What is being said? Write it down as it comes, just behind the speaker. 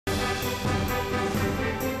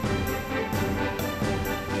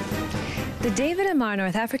The David Amar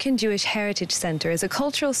North African Jewish Heritage Center is a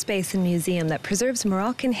cultural space and museum that preserves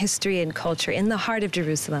Moroccan history and culture in the heart of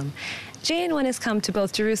Jerusalem. JN1 has come to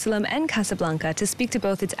both Jerusalem and Casablanca to speak to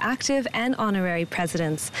both its active and honorary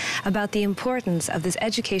presidents about the importance of this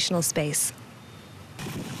educational space.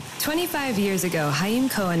 25 years ago, Haim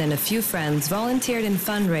Cohen and a few friends volunteered and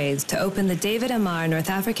fundraised to open the David Amar North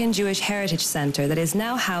African Jewish Heritage Center that is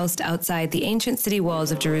now housed outside the ancient city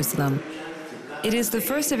walls of Jerusalem. It is the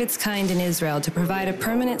first of its kind in Israel to provide a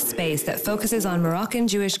permanent space that focuses on Moroccan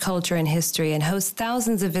Jewish culture and history and hosts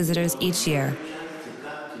thousands of visitors each year.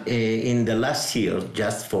 In the last year,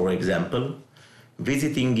 just for example,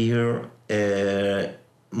 visiting here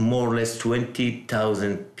more or less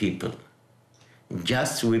 20,000 people,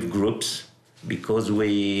 just with groups, because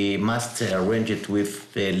we must arrange it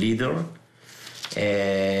with a leader,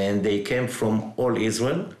 and they came from all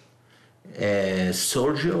Israel,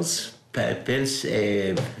 soldiers, parents,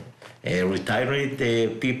 retired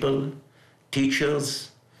people,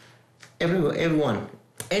 teachers, everyone,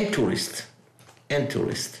 and tourists.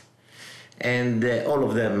 And all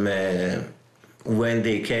of them, when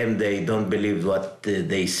they came, they don't believe what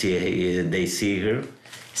they see here,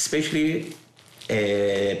 especially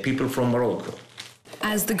people from Morocco.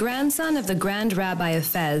 As the grandson of the Grand Rabbi of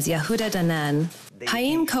Fez, Yehuda Danan,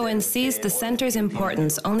 Haim Cohen sees the center's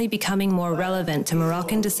importance only becoming more relevant to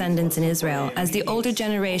Moroccan descendants in Israel as the older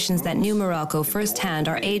generations that knew Morocco firsthand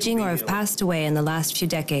are aging or have passed away in the last few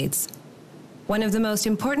decades. One of the most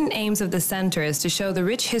important aims of the center is to show the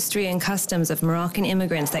rich history and customs of Moroccan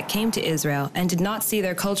immigrants that came to Israel and did not see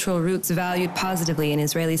their cultural roots valued positively in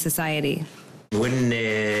Israeli society. When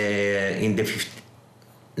in the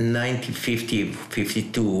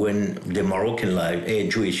 1950-52, when the Moroccan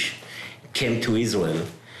Jewish came to Israel,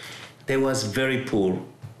 they was very poor.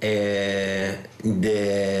 The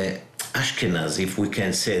Ashkenaz, if we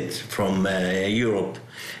can say it, from Europe,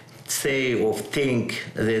 say or think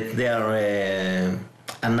that they are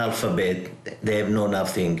analphabet, they have know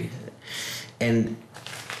nothing, and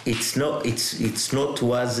it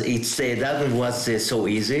doesn't was so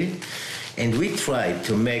easy. And we tried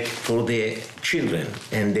to make for the children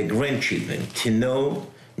and the grandchildren to know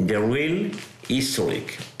the real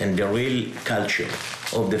historic and the real culture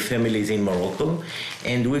of the families in Morocco.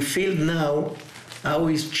 And we feel now how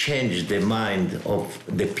it's changed the mind of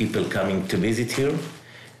the people coming to visit here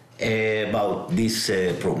about this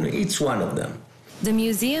problem. It's one of them. The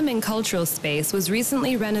museum and cultural space was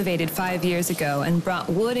recently renovated 5 years ago and brought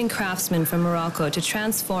wood and craftsmen from Morocco to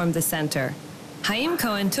transform the center. Haim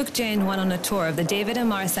Cohen took JN1 on a tour of the David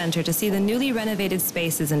Amar Center to see the newly renovated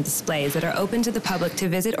spaces and displays that are open to the public to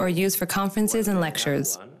visit or use for conferences and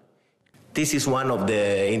lectures. This is one of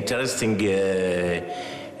the interesting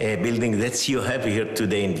buildings that you have here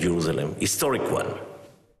today in Jerusalem, historic one.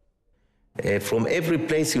 From every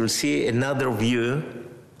place you'll see another view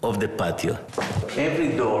of the patio.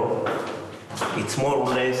 Every door, it's more or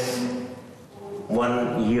less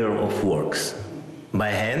 1 year of works by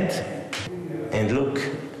hand. And look,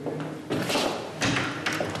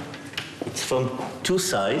 it's from two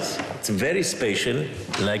sides. It's very special,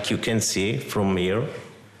 like you can see from here.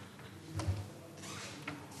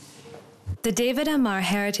 The David Amar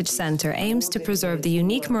Heritage Center aims to preserve the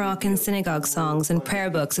unique Moroccan synagogue songs and prayer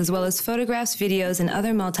books, as well as photographs, videos, and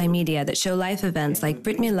other multimedia that show life events like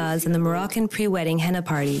Brit Milahs and the Moroccan pre-wedding henna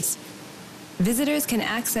parties. Visitors can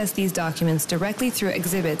access these documents directly through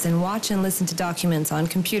exhibits and watch and listen to documents on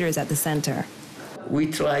computers at the center. We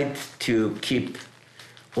tried to keep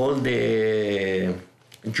all the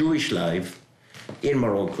Jewish life in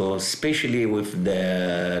Morocco, especially with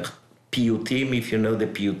the piyutim, if you know the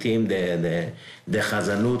piyutim, the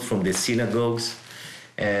chazanut from the synagogues.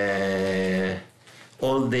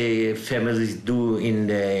 All the families do in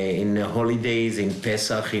the holidays, in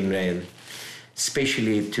Pesach,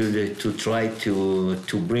 especially to try to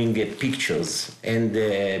bring pictures and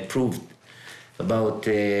prove about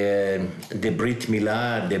the Brit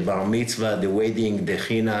Milah, the Bar Mitzvah, the wedding, the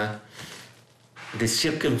China, the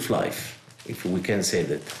circle of life, if we can say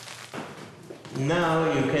that.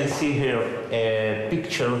 Now you can see here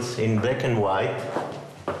pictures in black and white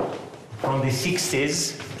from the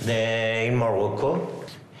 60s in Morocco.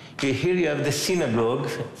 Here you have the synagogue.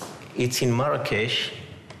 It's in Marrakesh,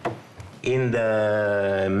 in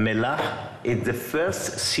the Melah. It's the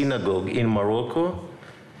first synagogue in Morocco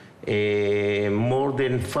more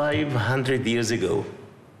than 500 years ago.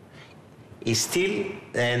 They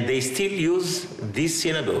still use this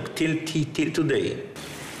synagogue till today.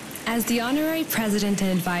 As the honorary president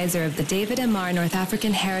and advisor of the David Amar North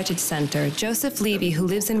African Heritage Center, Joseph Levy, who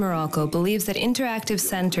lives in Morocco, believes that interactive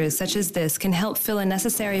centers such as this can help fill a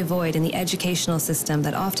necessary void in the educational system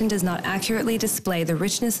that often does not accurately display the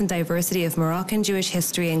richness and diversity of Moroccan Jewish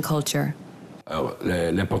history and culture.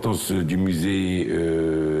 The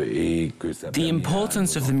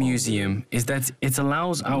importance of the museum is that it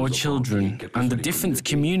allows our children and the different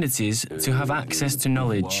communities to have access to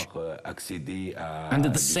knowledge, and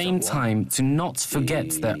at the same time to not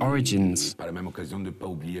forget their origins.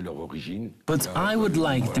 But I would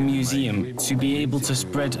like the museum to be able to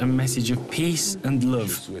spread a message of peace and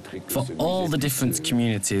love for all the different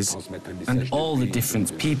communities and all the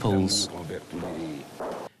different peoples.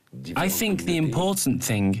 I think the important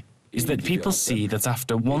thing is that people see that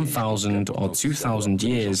after 1,000 or 2,000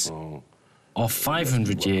 years, or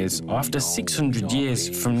 500 years, or after 600 years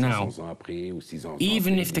from now,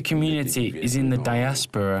 even if the community is in the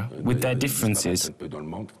diaspora with their differences,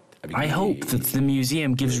 I hope that the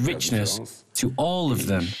museum gives richness to all of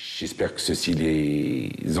them.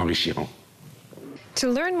 To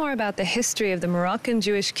learn more about the history of the Moroccan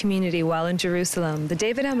Jewish community while in Jerusalem, the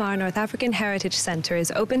David Amar North African Heritage Center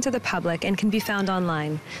is open to the public and can be found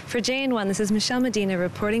online. For JN1, this is Michelle Medina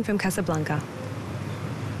reporting from Casablanca.